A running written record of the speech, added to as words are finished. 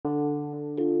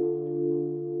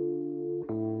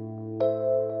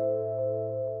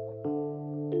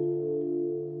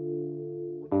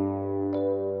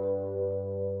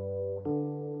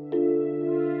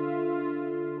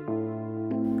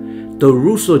The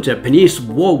Russo Japanese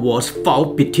War was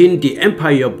fought between the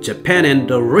Empire of Japan and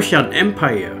the Russian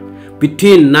Empire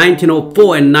between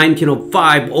 1904 and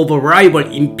 1905 over rival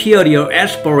imperial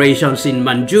aspirations in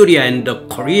Manchuria and the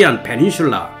Korean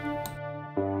Peninsula.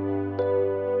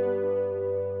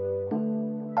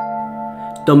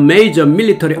 The major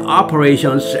military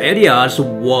operations areas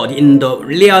were in the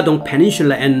Liaodong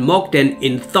Peninsula and Mukden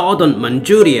in southern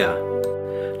Manchuria,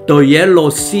 the Yellow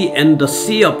Sea and the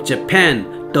Sea of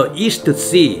Japan, the East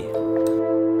Sea.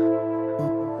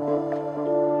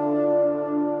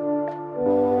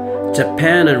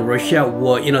 Japan and Russia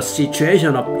were in a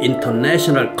situation of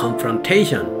international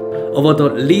confrontation over the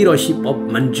leadership of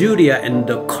Manchuria and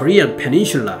the Korean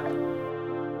Peninsula.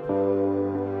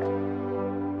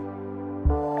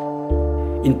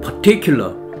 In particular,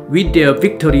 with their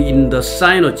victory in the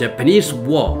Sino-Japanese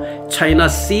War, China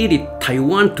ceded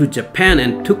Taiwan to Japan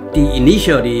and took the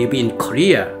initiative in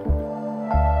Korea.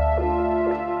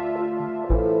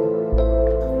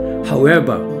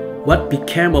 However, what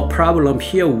became a problem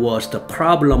here was the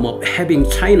problem of having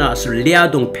China's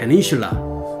Liaodong Peninsula.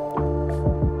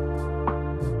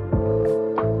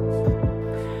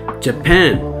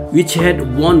 Japan, which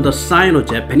had won the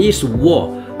Sino-Japanese War,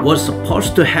 was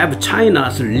supposed to have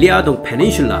China's Liaodong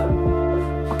Peninsula,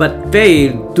 but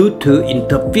failed due to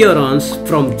interference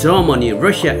from Germany,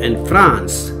 Russia, and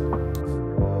France.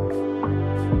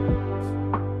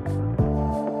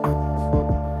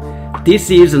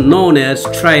 This is known as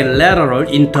trilateral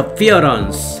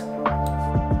interference.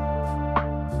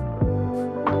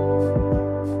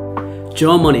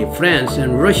 Germany, France,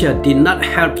 and Russia did not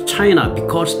help China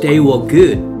because they were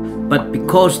good, but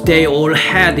because they all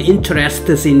had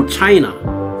interests in China.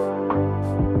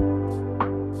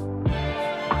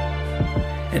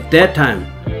 At that time,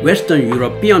 Western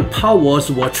European powers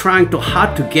were trying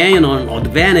hard to gain an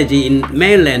advantage in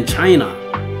mainland China.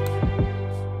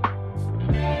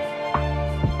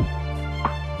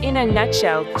 In a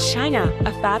nutshell, China,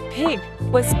 a fat pig,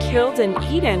 was killed and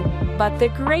eaten, but the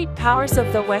great powers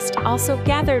of the West also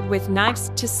gathered with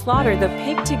knives to slaughter the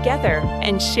pig together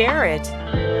and share it.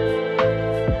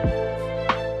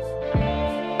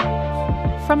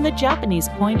 From the Japanese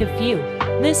point of view,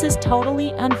 this is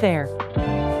totally unfair.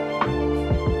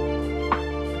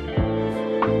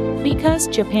 Because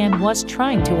Japan was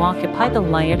trying to occupy the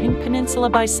Liaodong Peninsula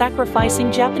by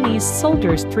sacrificing Japanese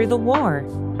soldiers through the war.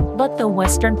 But the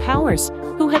Western powers,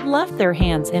 who had left their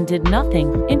hands and did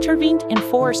nothing, intervened and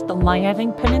forced the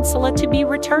Liaodong Peninsula to be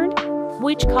returned,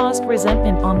 which caused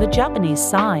resentment on the Japanese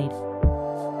side.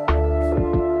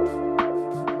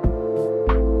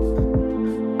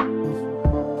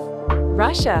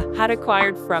 Russia had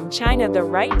acquired from China the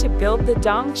right to build the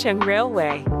Dongcheng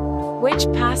Railway, which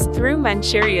passed through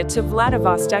Manchuria to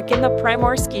Vladivostok in the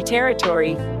Primorsky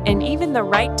territory, and even the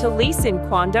right to lease in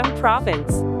Guangdong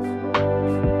province.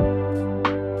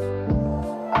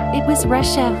 It was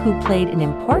Russia who played an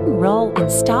important role in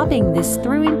stopping this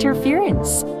through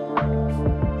interference.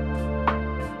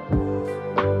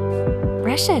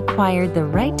 Russia acquired the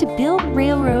right to build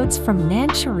railroads from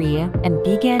Manchuria and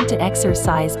began to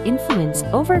exercise influence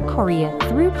over Korea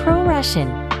through pro-Russian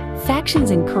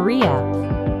factions in Korea.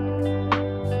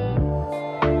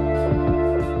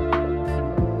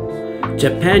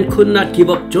 Japan could not give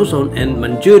up Joseon and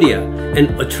Manchuria and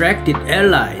attracted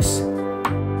allies.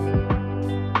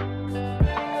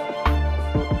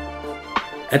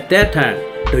 At that time,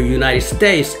 the United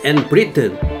States and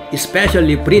Britain,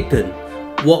 especially Britain,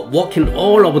 were working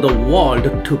all over the world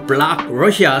to block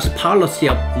Russia's policy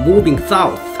of moving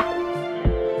south.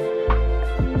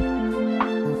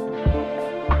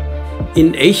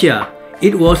 In Asia,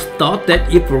 it was thought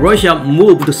that if Russia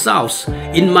moved south,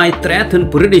 it might threaten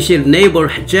British naval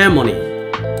hegemony.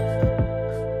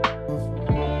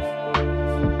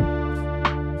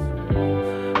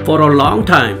 For a long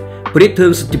time,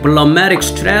 Britain's diplomatic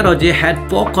strategy had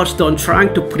focused on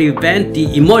trying to prevent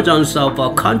the emergence of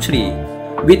a country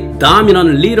with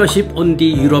dominant leadership on the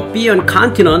European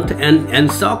continent and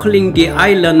encircling the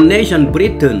island nation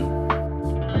Britain.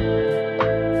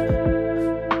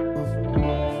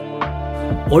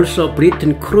 Also,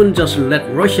 Britain couldn't just let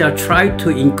Russia try to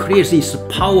increase its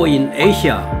power in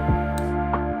Asia.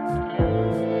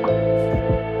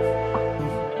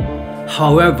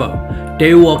 However,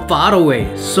 they were far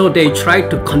away, so they tried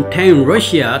to contain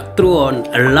Russia through an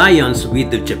alliance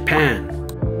with Japan.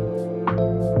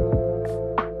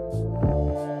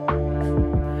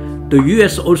 The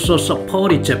US also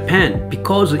supported Japan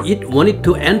because it wanted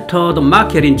to enter the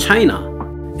market in China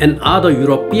and other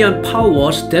European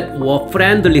powers that were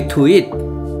friendly to it.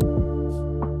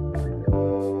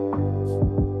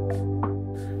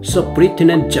 So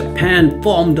Britain and Japan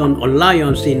formed an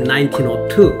alliance in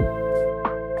 1902.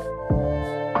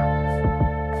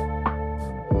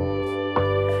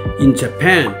 In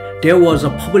Japan, there was a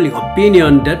public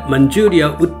opinion that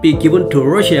Manchuria would be given to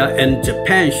Russia and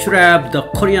Japan should have the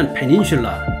Korean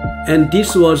peninsula. And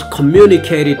this was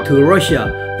communicated to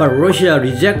Russia, but Russia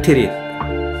rejected it.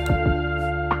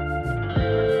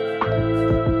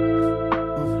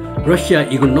 Russia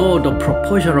ignored the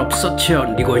proposal of such a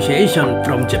negotiation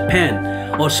from Japan,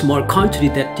 a small country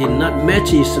that did not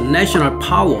match its national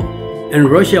power. And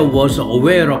Russia was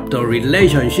aware of the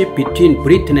relationship between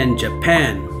Britain and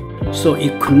Japan. So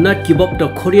it could not give up the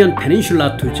Korean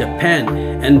peninsula to Japan,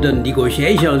 and the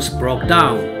negotiations broke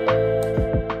down.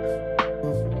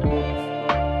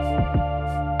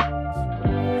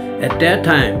 At that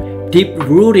time,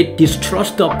 deep-rooted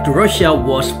distrust of Russia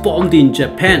was formed in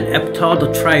Japan after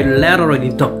the trilateral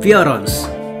interference.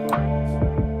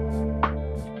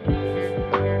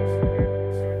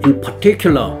 In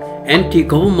particular,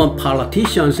 anti-government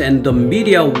politicians and the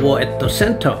media were at the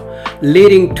center,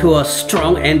 leading to a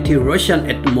strong anti-Russian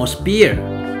atmosphere.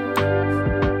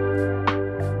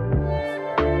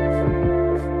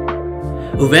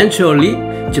 Eventually,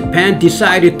 Japan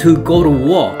decided to go to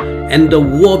war, and the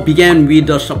war began with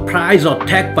a surprise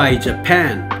attack by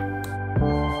Japan.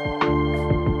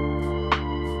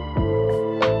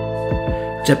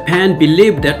 Japan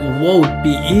believed that war would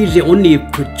be easy only if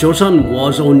Joseon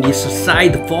was on its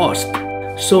side first,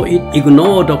 so it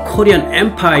ignored the Korean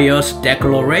Empire's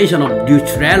declaration of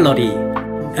neutrality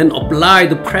and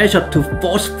applied pressure to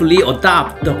forcefully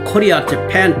adopt the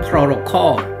Korea-Japan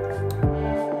Protocol.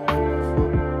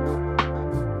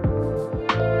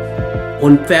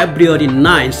 On February 9,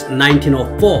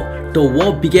 1904, the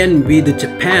war began with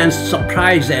Japan's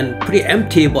surprise and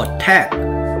preemptive attack.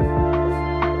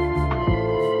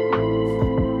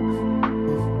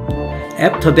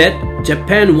 After that,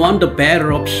 Japan won the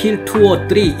Battle of Hill 2 or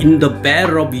 3 in the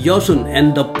Battle of Yosun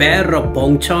and the Battle of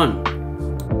Bongcheon.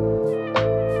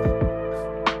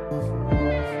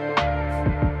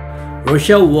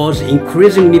 Russia was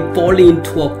increasingly falling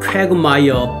into a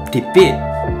quagmire of defeat.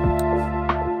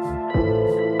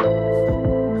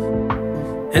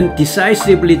 And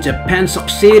decisively, Japan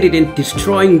succeeded in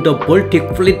destroying the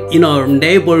Baltic Fleet in a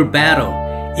naval battle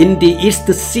in the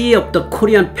East Sea of the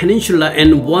Korean Peninsula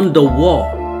and won the war.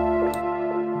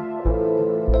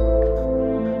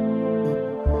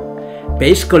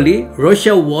 Basically,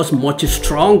 Russia was much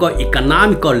stronger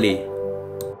economically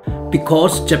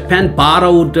because Japan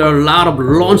borrowed a lot of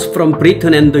loans from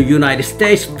Britain and the United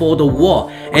States for the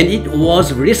war, and it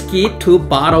was risky to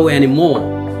borrow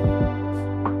anymore.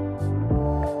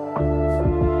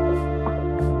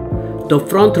 The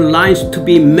front lines to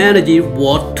be managed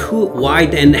were too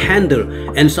wide and handled,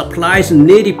 and supplies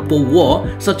needed for war,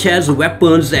 such as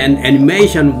weapons and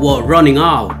ammunition, were running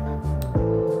out.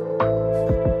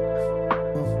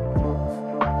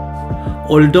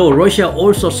 Although Russia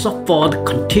also suffered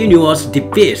continuous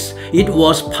defeats, it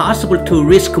was possible to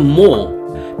risk more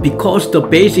because the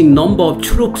basic number of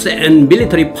troops and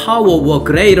military power were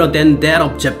greater than that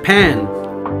of Japan.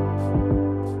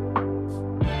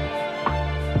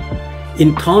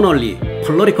 Internally,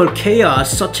 political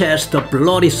chaos such as the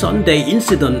Bloody Sunday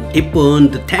incident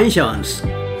deepened tensions,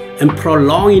 and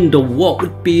prolonging the war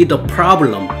would be the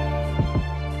problem.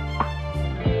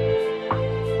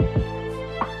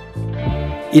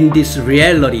 In this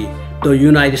reality, the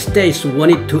United States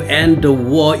wanted to end the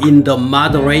war in the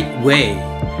moderate way,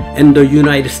 and the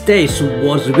United States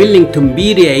was willing to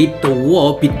mediate the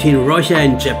war between Russia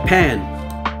and Japan.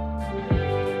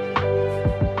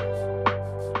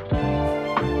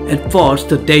 At first,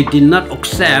 they did not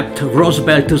accept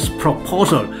Roosevelt's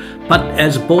proposal, but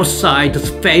as both sides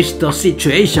faced a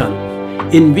situation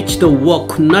in which the war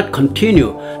could not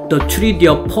continue, the Treaty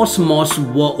of Portsmouth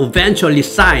was eventually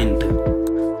signed.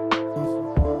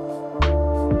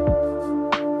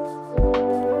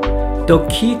 The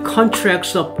key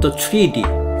contracts of the treaty.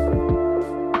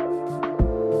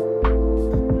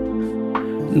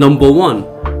 Number 1.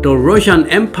 The Russian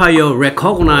Empire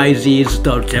recognizes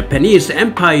the Japanese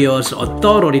Empire's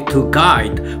authority to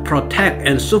guide, protect,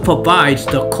 and supervise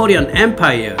the Korean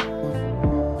Empire.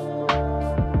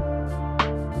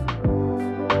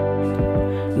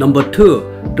 Number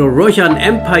 2. The Russian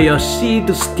Empire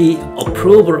cedes the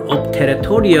approval of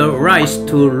territorial rights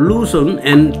to Luzon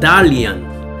and Dalian,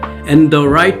 and the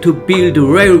right to build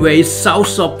railways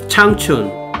south of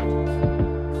Changchun.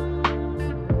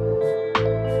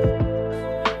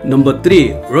 Number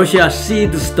 3. Russia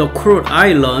cedes the Kuril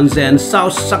Islands and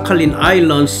South Sakhalin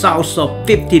Islands south of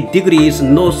 50 degrees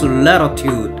north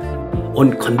latitude.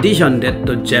 on condition that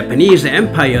the Japanese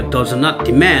Empire does not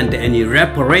demand any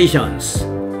reparations.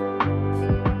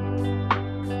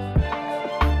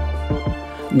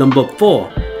 Number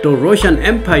 4. The Russian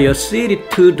Empire ceded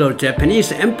to the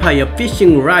Japanese Empire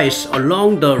fishing rights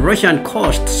along the Russian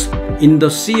coasts in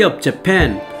the Sea of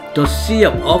Japan, the Sea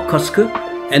of Okhotsk,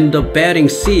 and the Bering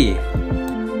Sea.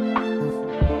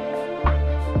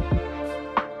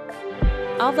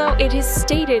 Although it is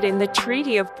stated in the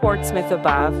Treaty of Portsmouth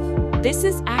above, this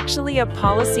is actually a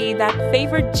policy that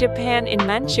favored Japan in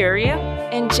Manchuria,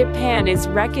 and Japan is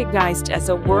recognized as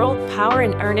a world power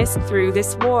in earnest through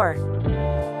this war.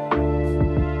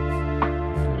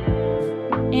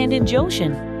 And in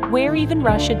Joshin, where even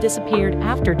Russia disappeared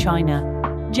after China,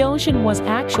 Joshin was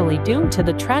actually doomed to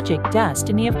the tragic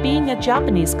destiny of being a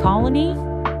Japanese colony.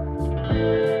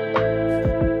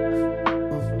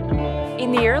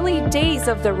 In the early days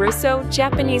of the Russo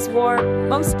Japanese War,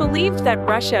 most believed that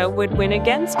Russia would win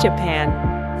against Japan.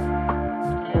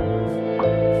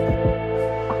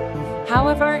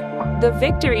 However, the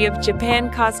victory of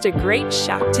Japan caused a great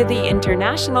shock to the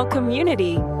international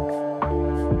community.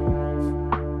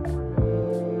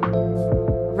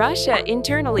 Russia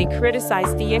internally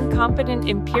criticized the incompetent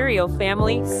imperial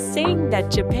family, saying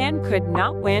that Japan could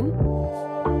not win.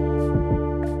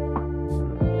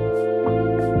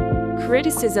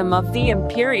 Criticism of the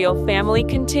imperial family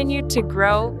continued to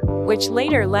grow, which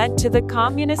later led to the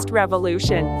Communist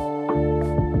Revolution.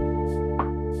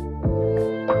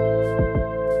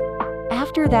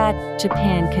 After that,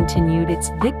 Japan continued its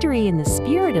victory in the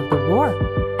spirit of the war,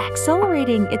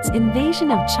 accelerating its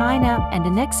invasion of China and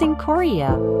annexing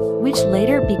Korea, which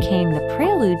later became the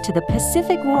prelude to the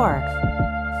Pacific War.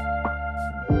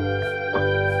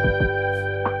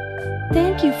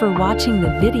 Thank you for watching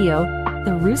the video,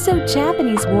 The Russo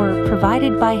Japanese War,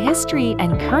 provided by History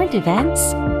and Current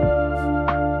Events.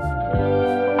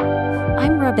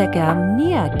 I'm Rebecca,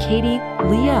 Mia, Katie,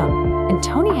 Leah, and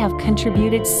Tony have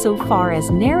contributed so far as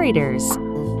narrators.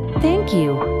 Thank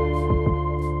you.